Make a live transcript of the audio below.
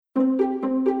Hi,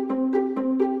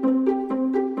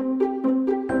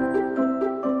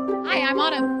 I'm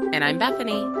Autumn. And I'm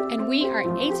Bethany. And we are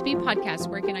A to B podcast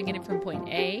working on getting from point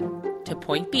A to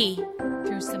point B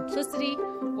through simplicity,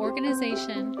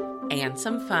 organization, and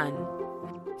some fun.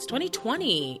 It's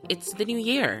 2020. It's the new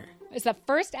year. It's the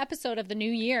first episode of the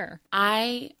new year.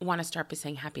 I want to start by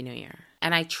saying Happy New Year.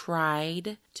 And I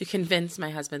tried to convince my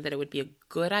husband that it would be a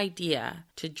good idea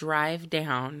to drive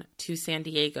down to San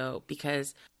Diego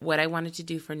because what I wanted to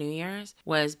do for New Year's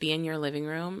was be in your living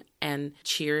room and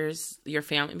cheers your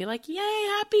family and be like, yay,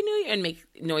 Happy New Year, and make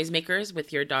noisemakers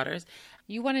with your daughters.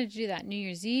 You wanted to do that New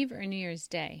Year's Eve or New Year's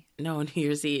Day? No, New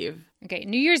Year's Eve. Okay,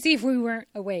 New Year's Eve we weren't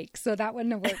awake, so that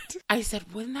wouldn't have worked. I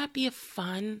said, wouldn't that be a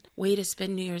fun way to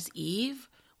spend New Year's Eve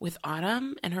with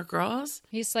Autumn and her girls?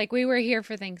 He's like, we were here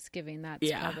for Thanksgiving.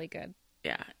 That's probably good.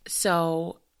 Yeah.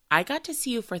 So I got to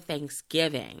see you for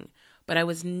Thanksgiving, but I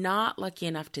was not lucky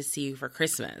enough to see you for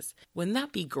Christmas. Wouldn't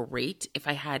that be great if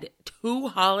I had 2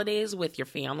 holidays with your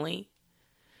family?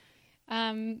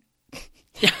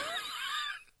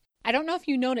 I don't know if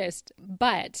you noticed,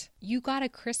 but you got a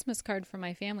Christmas card from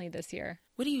my family this year.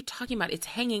 What are you talking about? It's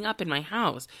hanging up in my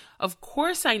house. Of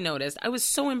course I noticed. I was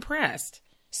so impressed.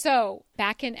 So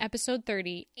back in episode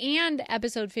 30 and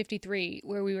episode 53,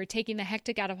 where we were taking the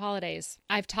hectic out of holidays,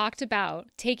 I've talked about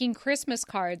taking Christmas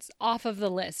cards off of the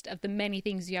list of the many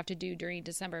things you have to do during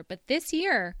December. But this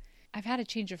year, I've had a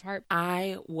change of heart.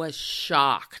 I was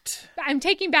shocked. I'm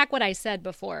taking back what I said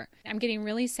before. I'm getting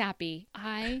really sappy.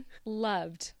 I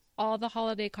loved all the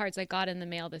holiday cards I got in the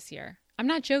mail this year. I'm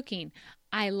not joking.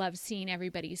 I love seeing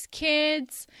everybody's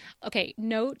kids. Okay,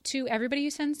 note to everybody who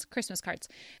sends Christmas cards.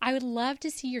 I would love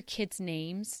to see your kids'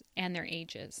 names and their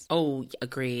ages. Oh,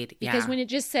 agreed. Yeah. Because when it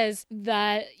just says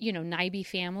the, Nibby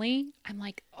family, I'm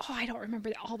like, oh, I don't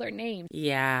remember all their names.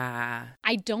 Yeah.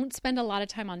 I don't spend a lot of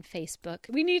time on Facebook.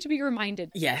 We need to be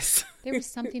reminded. Yes. There was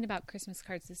something about Christmas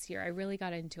cards this year. I really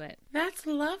got into it. That's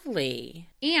lovely.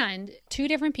 And 2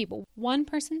 different people. One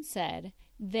person said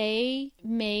they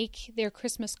make their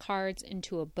Christmas cards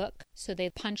into a book. So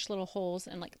they punch little holes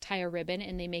and tie a ribbon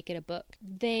and they make it a book.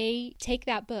 They take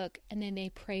that book and then they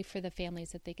pray for the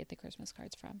families that they get the Christmas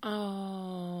cards from.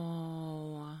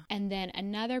 Oh. And then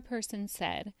another person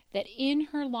said that in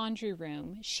her laundry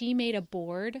room, she made a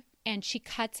board and she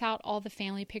cuts out all the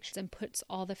family pictures and puts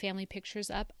all the family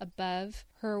pictures up above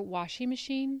her washing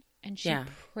machine. And she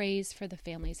prays for the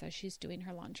families as she's doing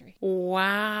her laundry.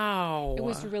 Wow. It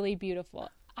was really beautiful.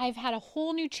 I've had a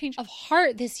whole new change of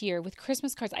heart this year with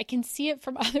Christmas cards. I can see it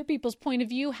from other people's point of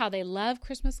view, how they love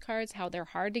Christmas cards, how they're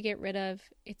hard to get rid of.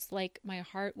 It's like my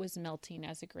heart was melting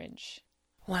as a Grinch.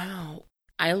 Wow.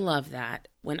 I love that.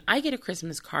 When I get a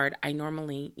Christmas card, I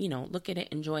normally, look at it,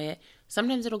 enjoy it.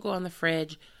 Sometimes it'll go on the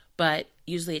fridge, but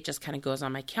usually it just kind of goes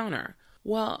on my counter.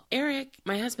 Well, Eric,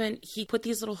 my husband, he put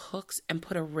these little hooks and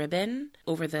put a ribbon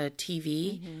over the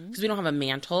TV because we don't have a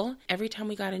mantle. Every time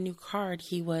we got a new card,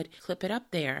 he would clip it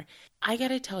up there. I got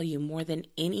to tell you, more than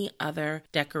any other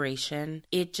decoration,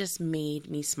 it just made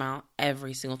me smile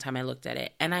every single time I looked at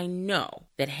it. And I know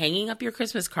that hanging up your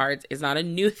Christmas cards is not a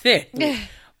new thing.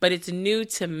 But it's new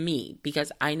to me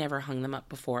because I never hung them up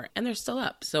before and they're still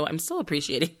up. So I'm still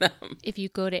appreciating them. If you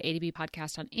go to A to B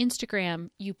Podcast on Instagram,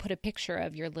 you put a picture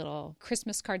of your little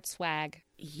Christmas card swag.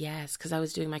 Yes, because I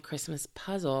was doing my Christmas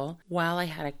puzzle while I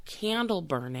had a candle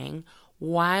burning,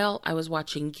 while I was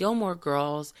watching Gilmore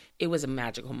Girls. It was a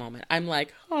magical moment. I'm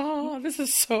like, oh, this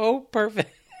is so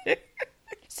perfect.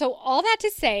 So all that to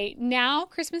say, now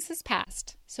Christmas has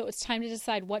passed. So it's time to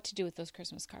decide what to do with those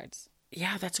Christmas cards.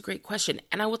 Yeah, that's a great question.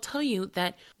 And I will tell you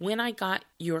that when I got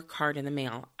your card in the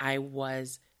mail, I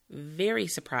was very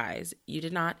surprised. You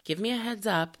did not give me a heads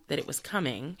up that it was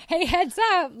coming. Hey, heads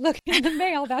up, look in the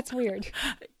mail. That's weird.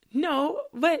 No,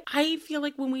 but I feel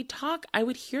like when we talk, I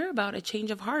would hear about a change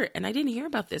of heart. And I didn't hear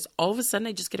about this. All of a sudden,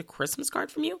 I just get a Christmas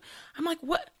card from you. I'm like,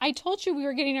 what? I told you we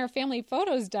were getting our family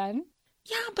photos done.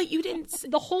 Yeah, but you didn't.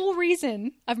 The whole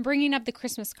reason of bringing up the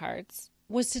Christmas cards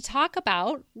was to talk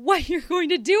about what you're going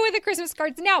to do with the Christmas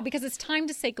cards now, because it's time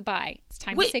to say goodbye. It's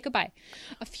time to say goodbye.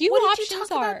 A few options you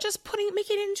talk about just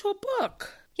making it into a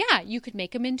book. Yeah, you could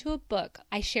make them into a book.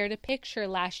 I shared a picture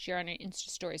last year on our Insta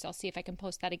stories. I'll see if I can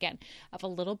post that again, of a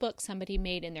little book somebody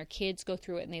made and their kids go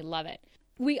through it and they love it.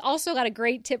 We also got a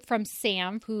great tip from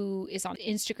Sam, who is on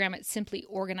Instagram at Simply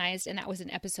Organized, and that was in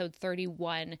episode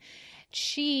 31.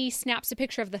 She snaps a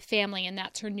picture of the family, and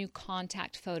that's her new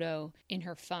contact photo in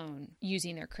her phone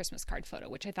using their Christmas card photo,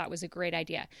 which I thought was a great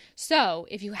idea. So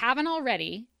if you haven't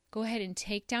already, go ahead and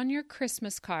take down your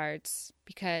Christmas cards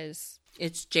because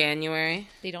it's January.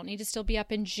 They don't need to still be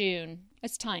up in June.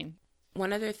 It's time.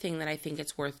 One other thing that I think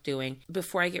it's worth doing,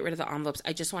 before I get rid of the envelopes,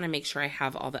 I just want to make sure I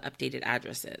have all the updated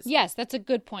addresses. Yes, that's a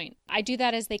good point. I do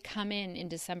that as they come in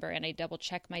December, and I double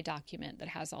check my document that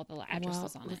has all the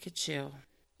addresses on it. Look at you.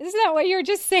 Isn't that what you were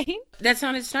just saying? That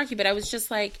sounded snarky, but I was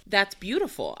just like, that's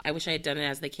beautiful. I wish I had done it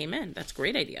as they came in. That's a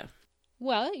great idea.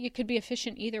 Well, you could be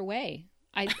efficient either way.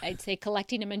 I'd say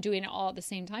collecting them and doing it all at the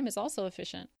same time is also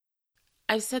efficient.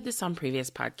 I've said this on previous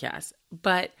podcasts,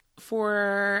 but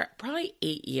for probably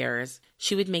 8 years,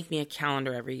 she would make me a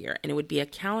calendar every year. And it would be a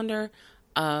calendar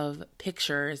of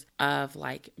pictures of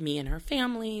like me and her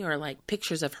family, or like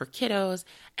pictures of her kiddos.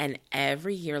 And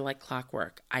every year, like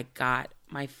clockwork, I got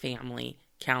my family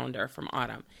calendar from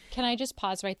Autumn. Can I just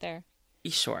pause right there?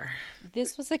 Sure.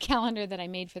 This was a calendar that I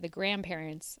made for the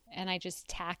grandparents, and I just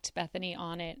tacked Bethany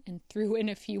on it and threw in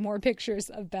a few more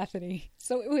pictures of Bethany.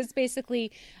 So it was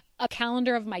basically a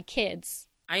calendar of my kids.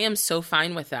 I am so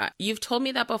fine with that. You've told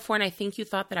me that before, and I think you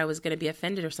thought that I was going to be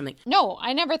offended or something. No,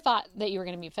 I never thought that you were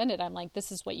going to be offended. I'm like,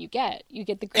 this is what you get. You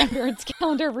get the grandparents'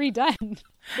 calendar redone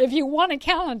if you want a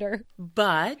calendar.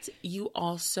 But you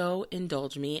also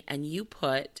indulge me, and you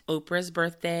put Oprah's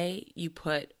birthday, you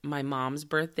put my mom's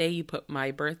birthday, you put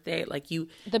my birthday. Like you,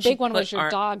 the big one was your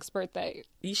dog's birthday.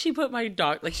 She put my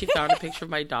dog, like she found a picture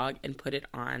of my dog and put it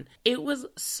on. It was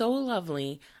so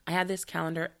lovely. I had this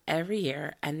calendar every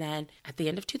year. And then at the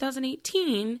end of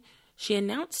 2018, she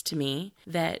announced to me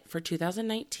that for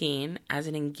 2019, as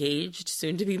an engaged,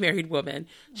 soon-to-be married woman,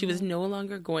 she was no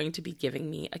longer going to be giving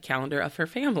me a calendar of her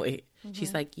family.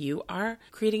 She's like, you are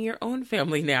creating your own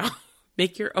family now.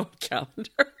 Make your own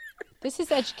calendar. This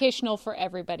is educational for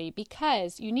everybody,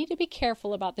 because you need to be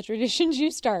careful about the traditions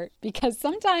you start, because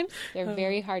sometimes they're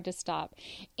very hard to stop.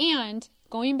 And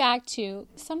going back to,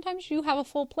 sometimes you have a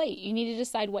full plate. You need to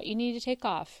decide what you need to take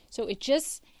off. So it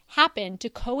just happened to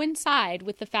coincide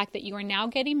with the fact that you are now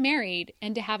getting married,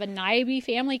 and to have a NIAB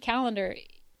family calendar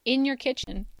in your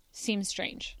kitchen seems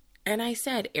strange. And I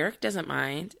said, Eric doesn't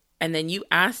mind. And then you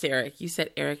asked Eric, you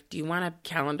said, Eric, do you want a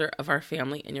calendar of our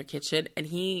family in your kitchen? And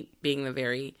he, being the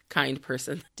very kind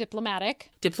person.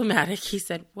 Diplomatic, he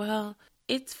said, well,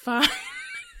 it's fine.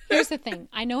 Here's the thing.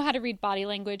 I know how to read body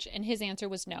language, and his answer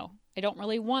was no. I don't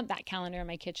really want that calendar in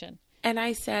my kitchen. And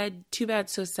I said, too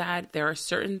bad, so sad. There are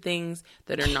certain things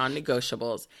that are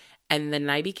non-negotiables. And the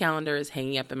NIAB calendar is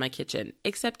hanging up in my kitchen.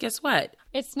 Except guess what?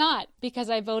 It's not, because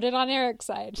I voted on Eric's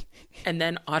side. And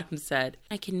then Autumn said,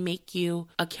 I can make you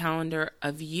a calendar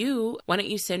of you. Why don't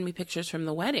you send me pictures from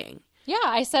the wedding? Yeah,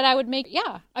 I said I would make,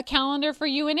 a calendar for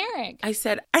you and Eric. I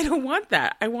said, I don't want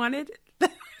that. I wanted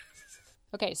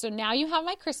Okay, so now you have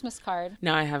my Christmas card.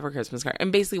 Now I have her Christmas card.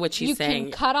 And basically what she's saying.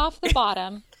 You can cut off the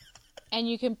bottom and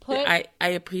you can put. I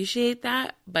appreciate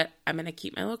that, but I'm going to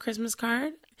keep my little Christmas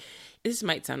card. This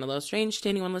might sound a little strange to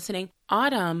anyone listening.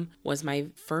 Autumn was my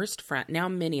first friend. Now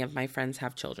many of my friends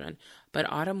have children, but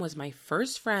Autumn was my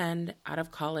first friend out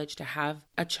of college to have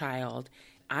a child.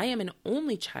 I am an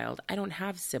only child. I don't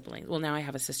have siblings. Well, now I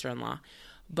have a sister-in-law,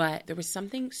 but there was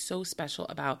something so special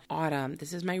about Autumn.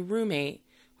 This is my roommate.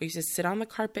 We used to sit on the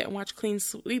carpet and watch Clean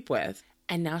Sleep with.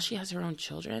 And now she has her own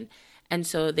children. And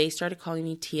so they started calling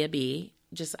me Tia B.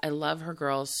 I love her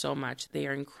girls so much. They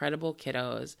are incredible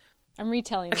kiddos. I'm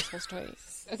retelling this whole story.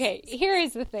 Okay, here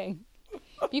is the thing.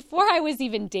 Before I was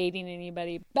even dating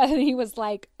anybody, Bethany was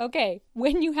like, okay,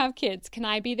 when you have kids, can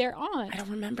I be their aunt? I don't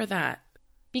remember that.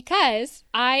 Because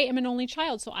I am an only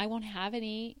child, so I won't have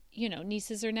any,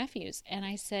 nieces or nephews. And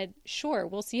I said, sure,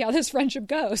 we'll see how this friendship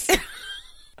goes.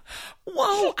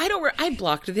 Whoa, I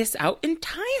blocked this out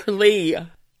entirely.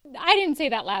 I didn't say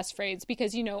that last phrase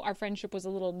because, our friendship was a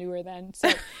little newer then.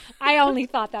 So I only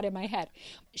thought that in my head.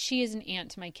 She is an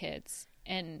aunt to my kids,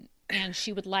 and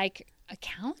she would like a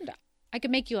calendar. I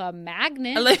could make you a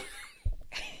magnet.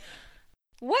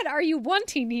 What are you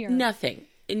wanting here? Nothing.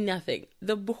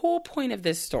 The whole point of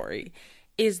this story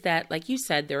is that, like you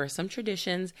said, there are some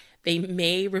traditions. They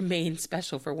may remain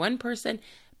special for one person,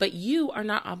 but you are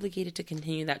not obligated to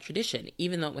continue that tradition,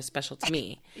 even though it was special to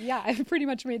me. Yeah, I pretty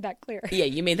much made that clear. Yeah,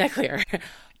 you made that clear.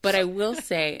 But I will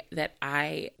say that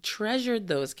I treasured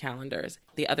those calendars.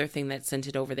 The other thing that sent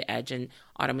it over the edge, and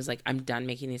Autumn was like, I'm done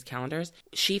making these calendars.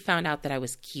 She found out that I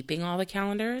was keeping all the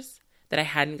calendars, that I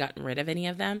hadn't gotten rid of any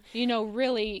of them.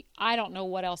 Really, I don't know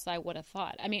what else I would have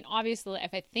thought. I mean, obviously,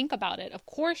 if I think about it, of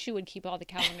course you would keep all the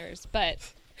calendars, but...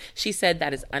 She said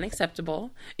that is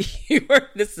unacceptable.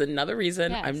 This is another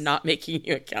reason yes. I'm not making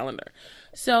you a calendar.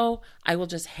 So I will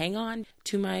just hang on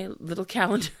to my little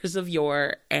calendars of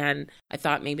yore. And I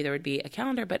thought maybe there would be a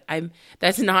calendar, but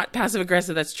that's not passive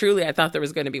aggressive. That's truly, I thought there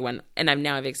was going to be one. And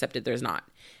I've accepted there's not.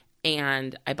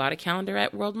 And I bought a calendar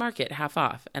at World Market, half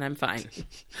off, and I'm fine.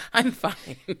 I'm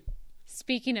fine.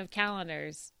 Speaking of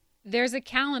calendars, there's a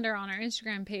calendar on our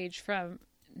Instagram page from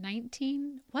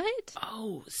 19. What?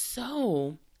 Oh,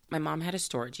 so my mom had a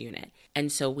storage unit.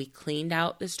 And so we cleaned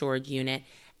out the storage unit.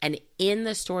 And in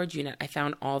the storage unit, I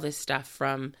found all this stuff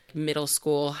from middle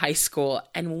school, high school.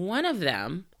 And one of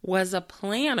them was a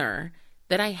planner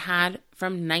that I had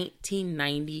from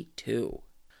 1992.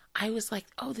 I was like,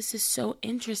 oh, this is so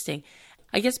interesting.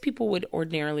 I guess people would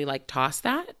ordinarily like toss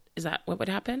that. Is that what would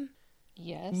happen?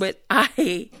 Yes. But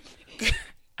I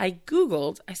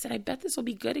Googled, I said, I bet this will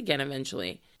be good again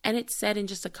eventually. And it said in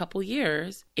just a couple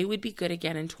years, it would be good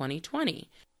again in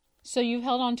 2020. So you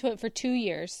held on to it for 2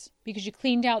 years because you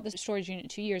cleaned out the storage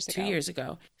unit 2 years ago. 2 years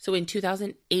ago. So in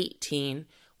 2018,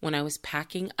 when I was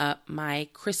packing up my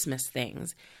Christmas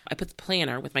things, I put the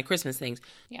planner with my Christmas things.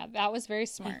 Yeah, that was very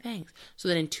smart. Oh, thanks. So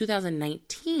then in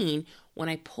 2019, when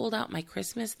I pulled out my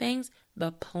Christmas things,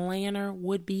 the planner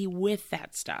would be with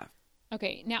that stuff.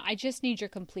 Okay, now I just need your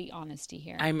complete honesty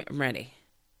here. I'm ready.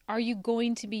 Are you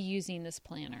going to be using this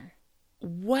planner?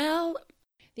 Well,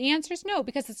 the answer is no,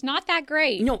 because it's not that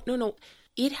great. No.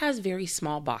 It has very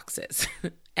small boxes.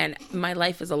 And my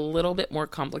life is a little bit more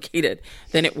complicated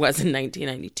than it was in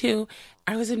 1992.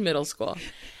 I was in middle school.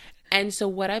 And so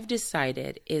what I've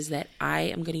decided is that I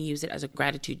am going to use it as a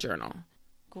gratitude journal.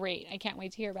 Great. I can't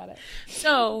wait to hear about it.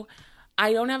 So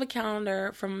I don't have a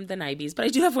calendar from the 90s, but I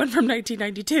do have one from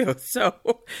 1992. So,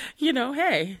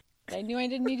 hey. I knew I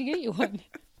didn't need to get you one.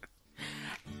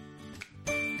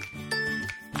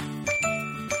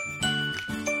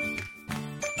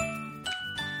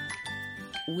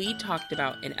 We talked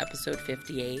about in episode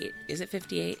 58, is it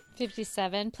 58?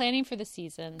 57, planning for the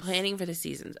seasons. Planning for the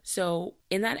seasons. So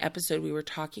in that episode, we were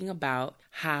talking about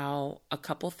how a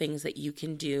couple things that you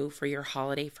can do for your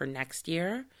holiday for next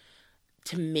year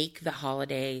to make the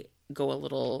holiday go a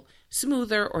little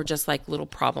smoother or just like little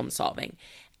problem solving.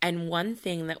 And one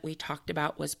thing that we talked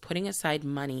about was putting aside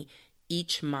money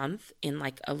each month in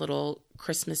like a little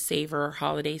Christmas saver or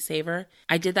holiday saver.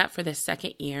 I did that for the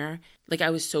second year. Like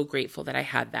I was so grateful that I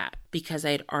had that because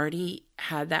I had already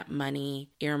had that money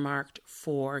earmarked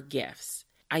for gifts.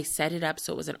 I set it up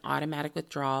so it was an automatic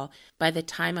withdrawal. By the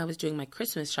time I was doing my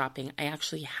Christmas shopping, I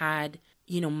actually had,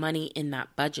 money in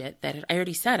that budget that I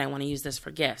already said I want to use this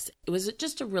for gifts. It was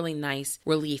just a really nice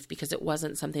relief because it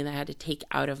wasn't something that I had to take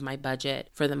out of my budget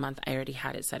for the month. I already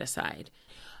had it set aside.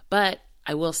 But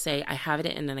I will say I have it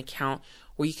in an account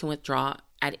where you can withdraw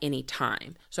at any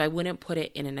time. So I wouldn't put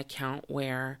it in an account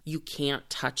where you can't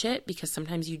touch it because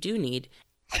sometimes you do need.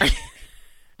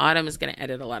 Autumn is going to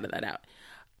edit a lot of that out.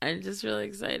 I'm just really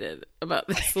excited about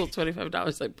this little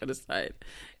 $25 I put aside.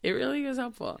 It really is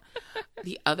helpful.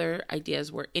 The other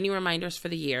ideas were any reminders for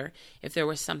the year. If there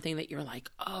was something that you're like,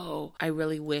 oh, I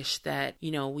really wish that,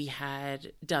 we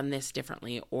had done this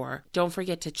differently, or don't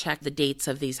forget to check the dates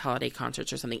of these holiday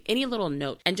concerts or something. Any little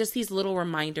note and just these little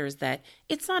reminders that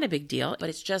it's not a big deal, but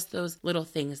it's just those little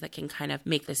things that can kind of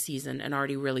make the season, an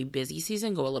already really busy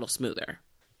season, go a little smoother.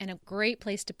 And a great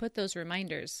place to put those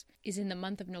reminders is in the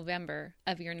month of November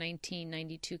of your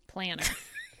 1992 planner.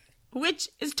 Which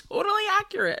is totally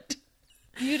accurate.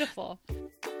 Beautiful.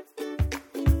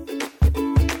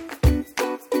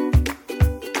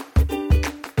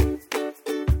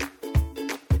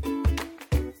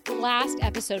 Last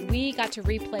episode, we got to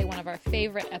replay one of our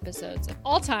favorite episodes of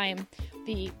all time,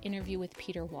 the interview with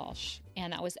Peter Walsh.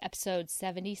 And that was episode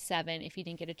 77. If you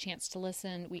didn't get a chance to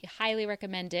listen, we highly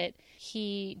recommend it.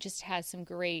 He just has some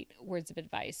great words of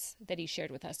advice that he shared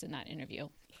with us in that interview.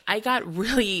 I got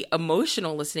really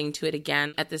emotional listening to it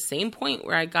again at the same point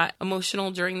where I got emotional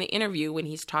during the interview when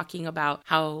he's talking about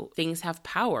how things have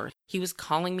power. He was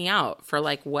calling me out for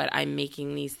like what I'm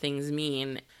making these things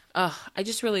mean. I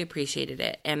just really appreciated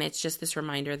it. And it's just this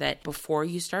reminder that before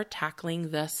you start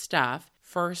tackling the stuff,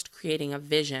 first creating a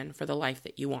vision for the life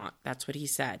that you want. That's what he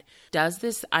said. Does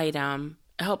this item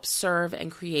help serve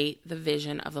and create the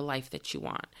vision of the life that you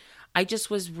want? I just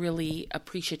was really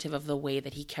appreciative of the way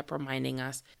that he kept reminding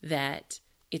us that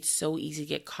it's so easy to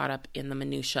get caught up in the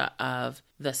minutia of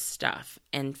the stuff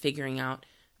and figuring out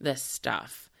the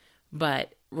stuff.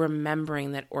 But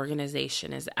remembering that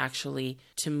organization is actually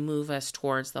to move us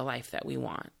towards the life that we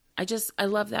want. I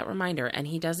love that reminder. And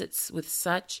he does it with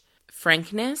such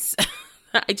frankness.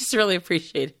 I just really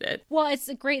appreciated it. Well, it's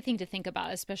a great thing to think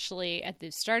about, especially at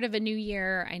the start of a new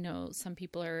year. I know some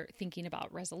people are thinking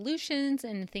about resolutions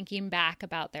and thinking back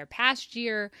about their past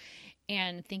year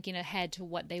and thinking ahead to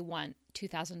what they want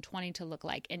 2020 to look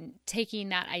like and taking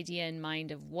that idea in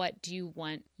mind of what do you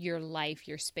want your life,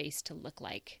 your space to look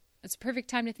like. It's a perfect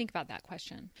time to think about that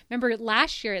question. Remember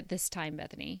last year at this time,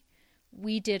 Bethany,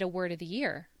 we did a word of the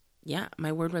year. Yeah,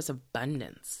 my word was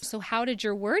abundance. So how did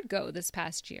your word go this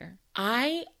past year?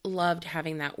 I loved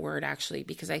having that word actually,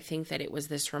 because I think that it was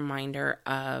this reminder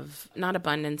of not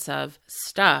abundance of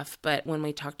stuff, but when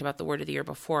we talked about the word of the year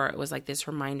before, it was like this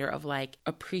reminder of like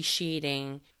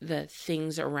appreciating the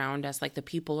things around us, like the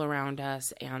people around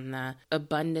us, and the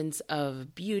abundance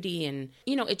of beauty. And,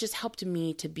 you know, it just helped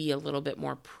me to be a little bit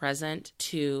more present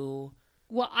to...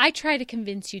 Well, I try to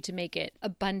convince you to make it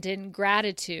abundant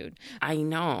gratitude. I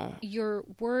know. Your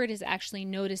word is actually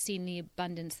noticing the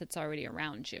abundance that's already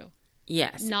around you.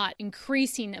 Yes. Not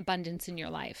increasing abundance in your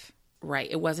life.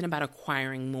 Right. It wasn't about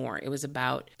acquiring more. It was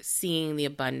about seeing the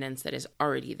abundance that is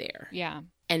already there. Yeah.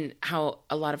 And how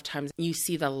a lot of times you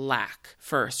see the lack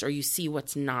first, or you see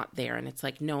what's not there. And it's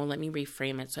like, no, let me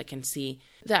reframe it so I can see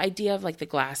the idea of like the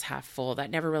glass half full.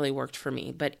 That never really worked for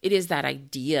me. But it is that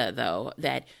idea, though,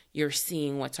 that you're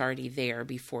seeing what's already there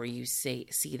before you see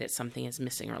that something is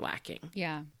missing or lacking.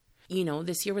 Yeah. You know,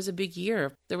 this year was a big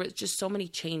year. There was just so many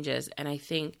changes. And I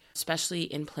think, especially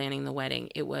in planning the wedding,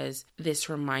 it was this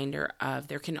reminder of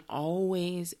there can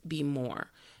always be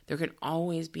more. There can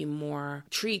always be more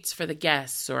treats for the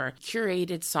guests or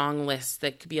curated song lists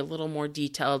that could be a little more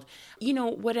detailed. You know,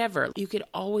 whatever. You could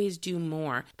always do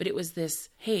more. But it was this,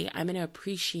 hey, I'm going to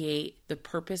appreciate the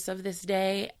purpose of this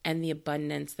day and the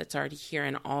abundance that's already here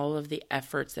and all of the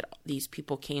efforts that these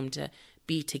people came to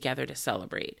be together to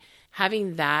celebrate.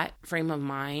 Having that frame of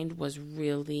mind was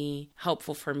really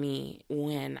helpful for me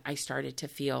when I started to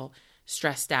feel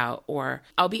stressed out, or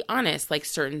I'll be honest, like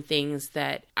certain things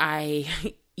that I,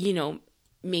 you know,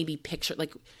 maybe picture,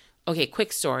 like, okay,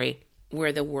 quick story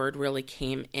where the word really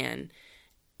came in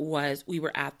was we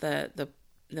were at the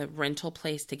rental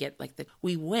place to get like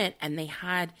we went and they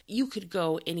had, you could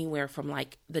go anywhere from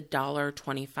like the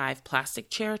 $1.25 plastic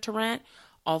chair to rent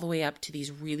all the way up to these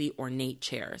really ornate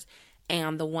chairs.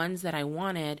 And the ones that I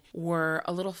wanted were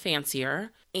a little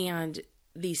fancier, and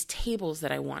these tables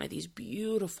that I wanted, these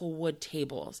beautiful wood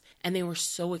tables, and they were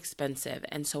so expensive.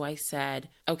 And so I said,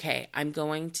 okay, I'm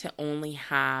going to only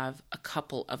have a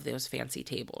couple of those fancy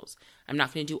tables. I'm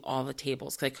not going to do all the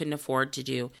tables because I couldn't afford to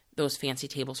do those fancy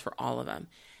tables for all of them.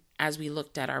 As we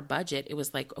looked at our budget, it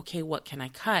was like, okay, what can I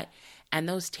cut? And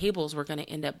those tables were going to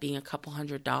end up being a couple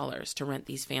 $100s to rent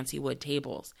these fancy wood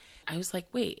tables. I was like,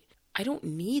 wait, I don't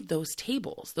need those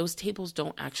tables. Those tables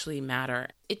don't actually matter.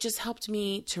 It just helped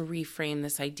me to reframe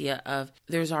this idea of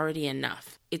there's already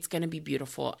enough. It's going to be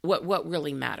beautiful. What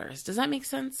really matters. Does that make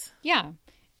sense? Yeah.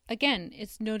 Again,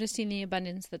 it's noticing the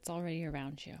abundance that's already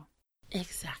around you.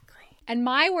 Exactly. And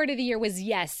my word of the year was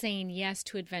yes, saying yes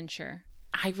to adventure.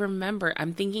 I remember.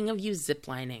 I'm thinking of you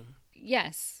ziplining.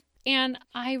 Yes. And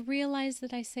I realize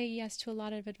that I say yes to a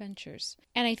lot of adventures.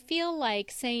 And I feel like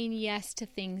saying yes to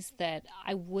things that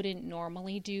I wouldn't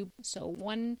normally do. So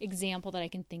one example that I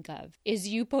can think of is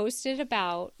you posted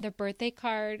about the birthday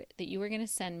card that you were going to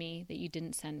send me that you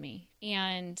didn't send me.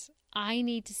 And I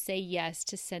need to say yes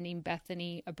to sending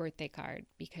Bethany a birthday card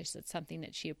because it's something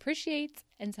that she appreciates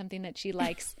and something that she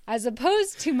likes, as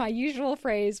opposed to my usual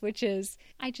phrase, which is,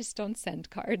 I just don't send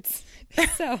cards.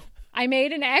 So I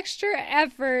made an extra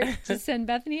effort to send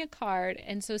Bethany a card.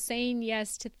 And so saying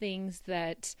yes to things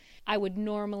that I would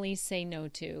normally say no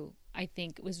to, I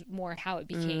think was more how it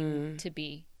became to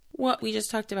be. Well, we just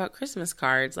talked about Christmas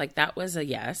cards. Like that was a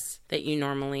yes that you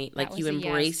normally, like you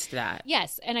embraced that.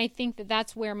 Yes. And I think that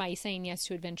that's where my saying yes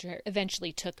to adventure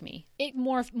eventually took me. It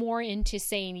morphed more into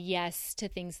saying yes to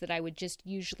things that I would just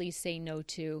usually say no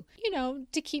to, you know,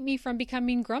 to keep me from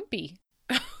becoming grumpy.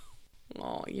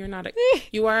 Oh,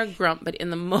 you are a grump, but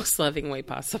in the most loving way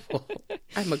possible.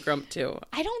 I'm a grump too.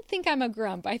 I don't think I'm a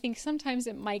grump. I think sometimes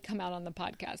it might come out on the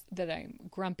podcast that I'm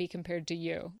grumpy compared to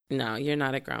you. No, you're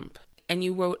not a grump. And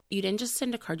you didn't just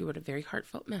send a card, you wrote a very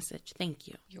heartfelt message. Thank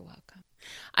you. You're welcome.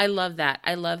 I love that.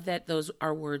 I love that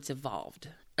our words evolved.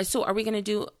 So are we going to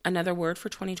do another word for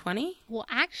 2020? Well,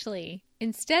 actually,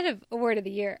 instead of a word of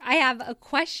the year, I have a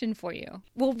question for you.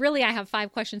 Well, really, I have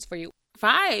 5 questions for you.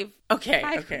 5? Okay.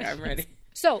 5 okay, questions. I'm ready.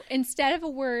 So instead of a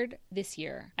word this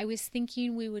year, I was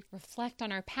thinking we would reflect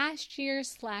on our past year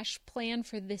 / plan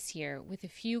for this year with a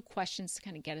few questions to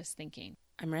kind of get us thinking.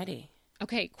 I'm ready.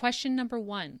 Okay, question number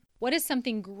 1. What is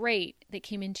something great that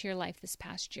came into your life this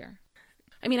past year?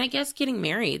 I mean, I guess getting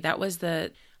married, that was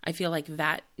I feel like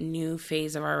that new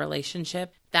phase of our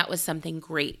relationship, that was something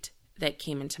great that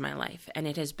came into my life. And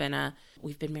it has been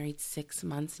we've been married 6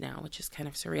 months now, which is kind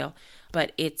of surreal,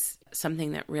 but it's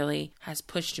something that really has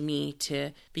pushed me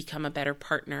to become a better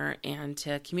partner and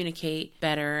to communicate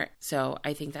better. So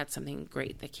I think that's something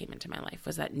great that came into my life,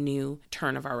 was that new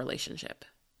turn of our relationship.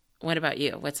 What about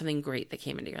you? What's something great that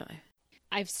came into your life?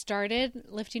 I've started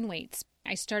lifting weights.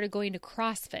 I started going to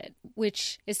CrossFit,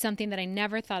 which is something that I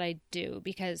never thought I'd do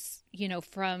because,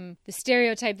 from the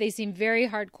stereotype, they seem very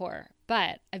hardcore.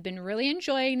 But I've been really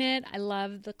enjoying it. I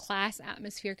love the class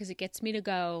atmosphere because it gets me to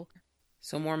go.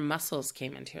 So more muscles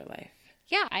came into your life.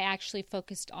 Yeah, I actually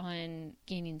focused on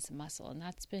gaining some muscle, and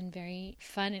that's been very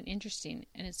fun and interesting.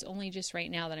 And it's only just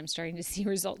right now that I'm starting to see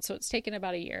results, so it's taken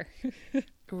about a year.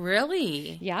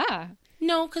 Really? Yeah.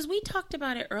 No, because we talked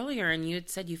about it earlier, and you had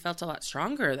said you felt a lot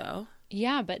stronger, though.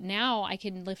 Yeah, but now I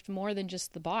can lift more than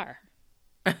just the bar.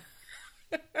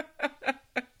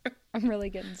 I'm really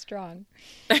getting strong.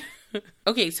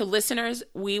 Okay, so listeners,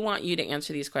 we want you to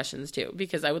answer these questions, too,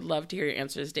 because I would love to hear your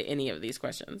answers to any of these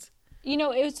questions.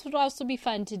 It would also be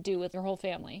fun to do with your whole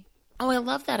family. Oh, I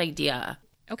love that idea.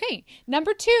 Okay,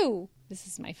 number 2. This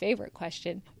is my favorite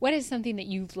question. What is something that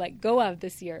you've let go of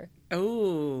this year?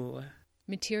 Oh.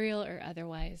 Material or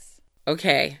otherwise?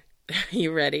 Okay,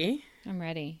 you ready? I'm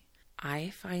ready.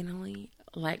 I finally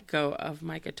let go of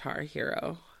my Guitar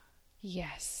Hero.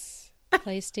 Yes.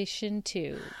 PlayStation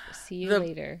 2. See you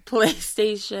later.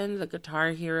 PlayStation, the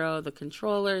Guitar Hero, the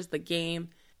controllers, the game.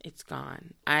 It's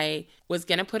gone. I was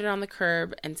going to put it on the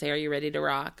curb and say, are you ready to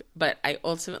rock? But I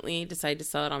ultimately decided to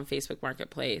sell it on Facebook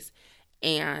Marketplace.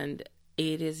 And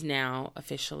it is now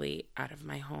officially out of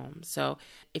my home. So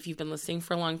if you've been listening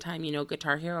for a long time,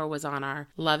 Guitar Hero was on our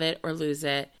Love It or Lose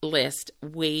It list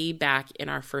way back in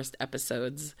our first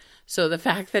episodes. So the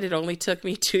fact that it only took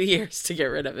me 2 years to get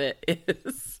rid of it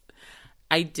is...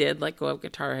 I did let go of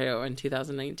Guitar Hero in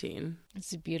 2019.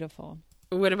 It's beautiful.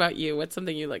 What about you? What's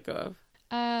something you let go of?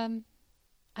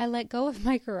 I let go of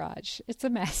my garage. It's a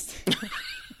mess.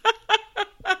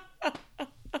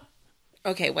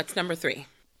 Okay, what's number 3?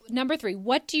 Number 3,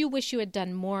 what do you wish you had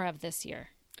done more of this year?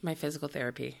 My physical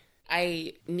therapy.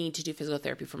 I need to do physical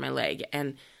therapy for my leg,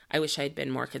 and I wish I had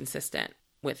been more consistent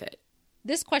with it.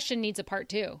 This question needs a part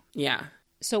 2. Yeah.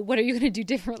 So what are you going to do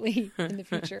differently in the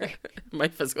future? My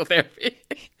physical therapy.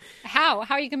 How?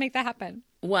 How are you going to make that happen?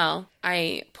 Well,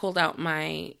 I pulled out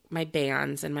my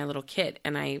bands and my little kit,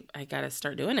 and I got to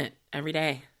start doing it every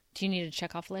day. Do you need a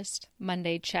checkoff list?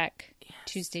 Monday, check. Yes.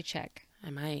 Tuesday, check.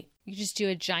 I might. You just do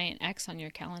a giant X on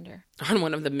your calendar. On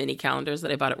one of the mini calendars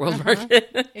that I bought at World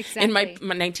Market. Exactly. In my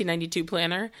 1992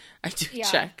 planner, I do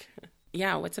check.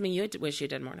 Yeah, what's something you wish you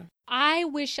did more of? I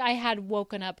wish I had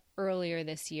woken up earlier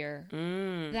this year.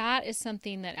 That is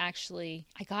something that actually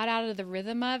I got out of the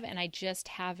rhythm of, and I just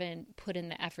haven't put in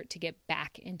the effort to get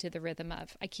back into the rhythm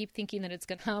of. I keep thinking that it's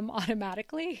going to come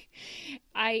automatically.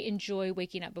 I enjoy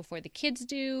waking up before the kids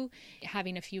do,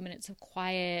 having a few minutes of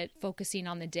quiet, focusing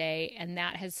on the day, and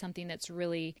that has something that's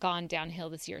really gone downhill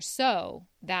this year. So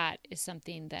that is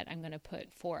something that I'm going to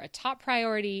put for a top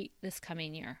priority this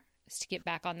coming year. To get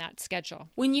back on that schedule.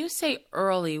 When you say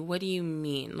early, what do you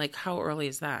mean? Like, how early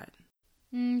is that?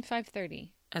 5:30.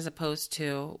 As opposed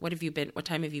to, what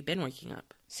time have you been waking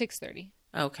up? 6:30.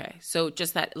 Okay. So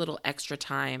just that little extra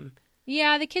time.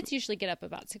 Yeah, the kids usually get up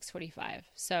about 6:45.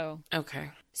 So.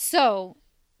 Okay. So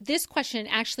this question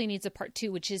actually needs a part 2,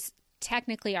 which is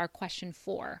technically our question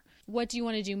 4. What do you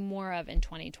want to do more of in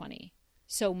 2020?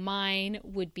 So mine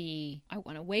would be, I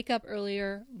want to wake up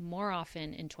earlier, more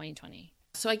often in 2020.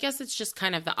 So I guess it's just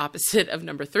kind of the opposite of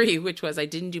number 3, which was I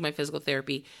didn't do my physical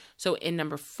therapy. So in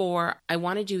number 4, I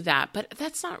want to do that. But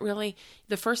that's not really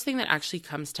the first thing that actually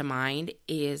comes to mind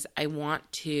is I want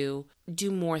to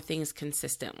do more things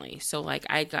consistently. So like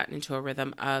I got into a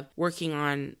rhythm of working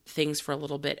on things for a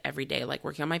little bit every day, like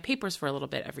working on my papers for a little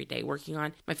bit every day, working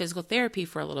on my physical therapy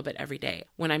for a little bit every day.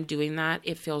 When I'm doing that,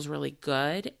 it feels really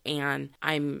good and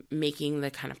I'm making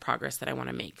the kind of progress that I want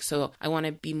to make. So I want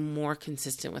to be more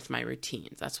consistent with my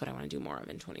routines. That's what I want to do more of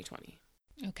in 2020.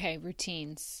 Okay,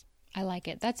 routines. I like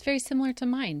it. That's very similar to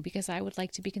mine because I would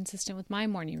like to be consistent with my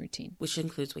morning routine. Which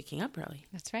includes waking up early.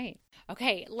 That's right.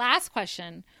 Okay, last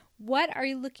question. What are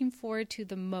you looking forward to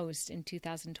the most in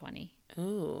 2020?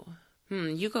 Ooh.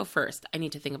 You go first. I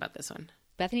need to think about this one.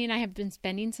 Bethany and I have been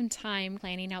spending some time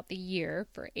planning out the year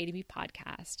for A to B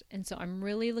Podcast. And so I'm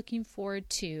really looking forward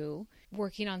to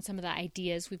working on some of the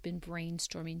ideas we've been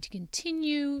brainstorming to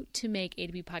continue to make A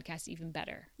to B Podcast even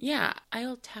better. Yeah,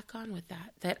 I'll tack on with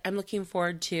that I'm looking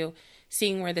forward to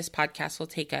seeing where this podcast will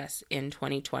take us in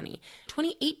 2020.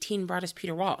 2018 brought us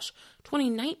Peter Walsh.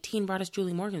 2019 brought us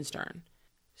Julie Morgenstern.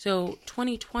 So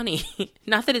 2020,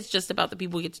 not that it's just about the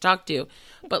people we get to talk to,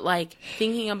 but like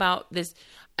thinking about this,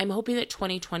 I'm hoping that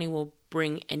 2020 will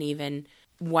bring an even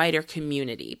wider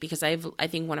community because I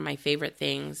think one of my favorite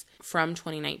things from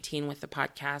 2019 with the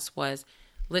podcast was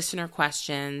listener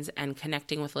questions and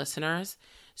connecting with listeners.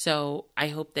 So I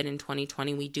hope that in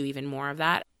 2020 we do even more of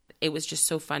that. It was just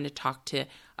so fun to talk to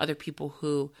other people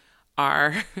who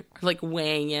are like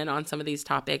weighing in on some of these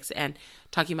topics and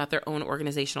talking about their own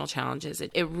organizational challenges.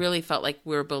 It really felt like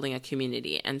we were building a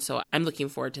community. And so I'm looking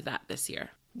forward to that this year.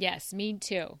 Yes, me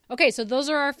too. Okay, so those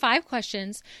are our 5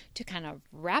 questions to kind of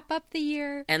wrap up the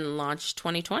year. And launch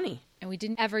 2020. And we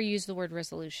didn't ever use the word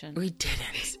resolution. We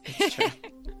didn't. It's true.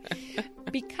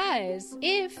 Because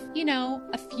if,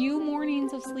 a few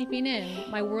mornings of sleeping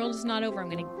in, my world is not over, I'm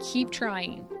going to keep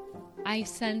trying. I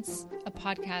sense a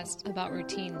podcast about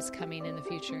routines coming in the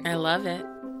future. I love it.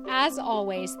 As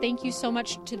always, thank you so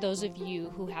much to those of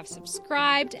you who have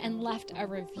subscribed and left a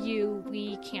review.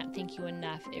 We can't thank you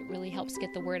enough. It really helps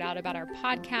get the word out about our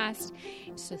podcast.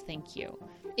 So thank you.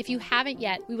 If you haven't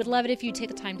yet, we would love it if you take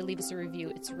the time to leave us a review.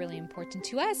 It's really important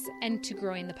to us and to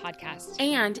growing the podcast.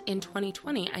 And in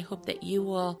 2020, I hope that you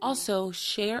will also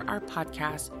share our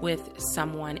podcast with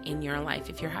someone in your life.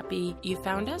 If you're happy you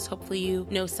found us, hopefully you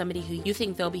know somebody who you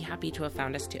think they'll be happy to have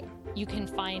found us too. You can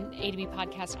find A to B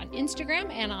Podcast on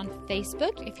Instagram and on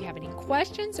Facebook. If you have any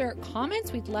questions or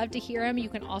comments, we'd love to hear them. You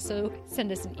can also send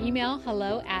us an email,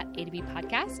 hello@A2B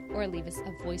Podcast, or leave us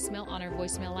a voicemail on our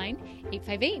voicemail line,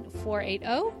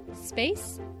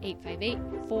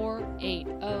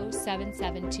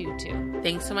 858-480-880-7722.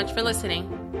 Thanks so much for listening.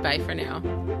 Bye for now.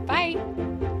 Bye.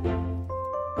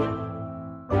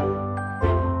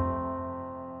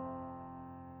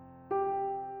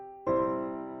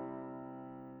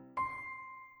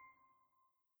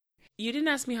 You didn't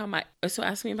ask me so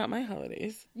ask me about my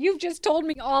holidays. You've just told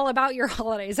me all about your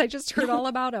holidays. I just heard all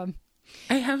about them.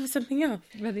 I have something else.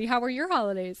 How were your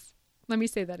holidays? Let me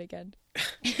say that again.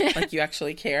 Like you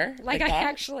actually care? Like I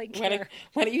actually care.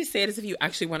 Why don't you say it as if you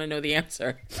actually want to know the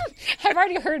answer? I've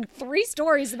already heard 3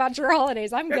 stories about your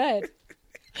holidays. I'm good.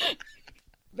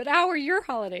 But how were your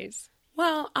holidays?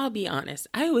 Well, I'll be honest.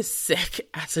 I was sick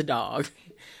as a dog.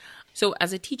 So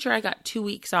as a teacher, I got 2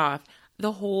 weeks off.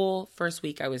 The whole first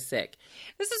week I was sick.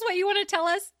 This is what you want to tell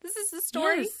us? This is the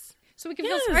story? Yes. So we can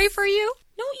feel sorry for you?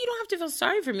 No, you don't have to feel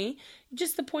sorry for me.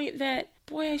 Just the point that,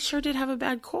 boy, I sure did have a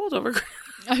bad cold over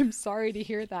Christmas. I'm sorry to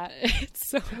hear that. It's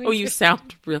so weird. Oh, you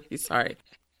sound really sorry.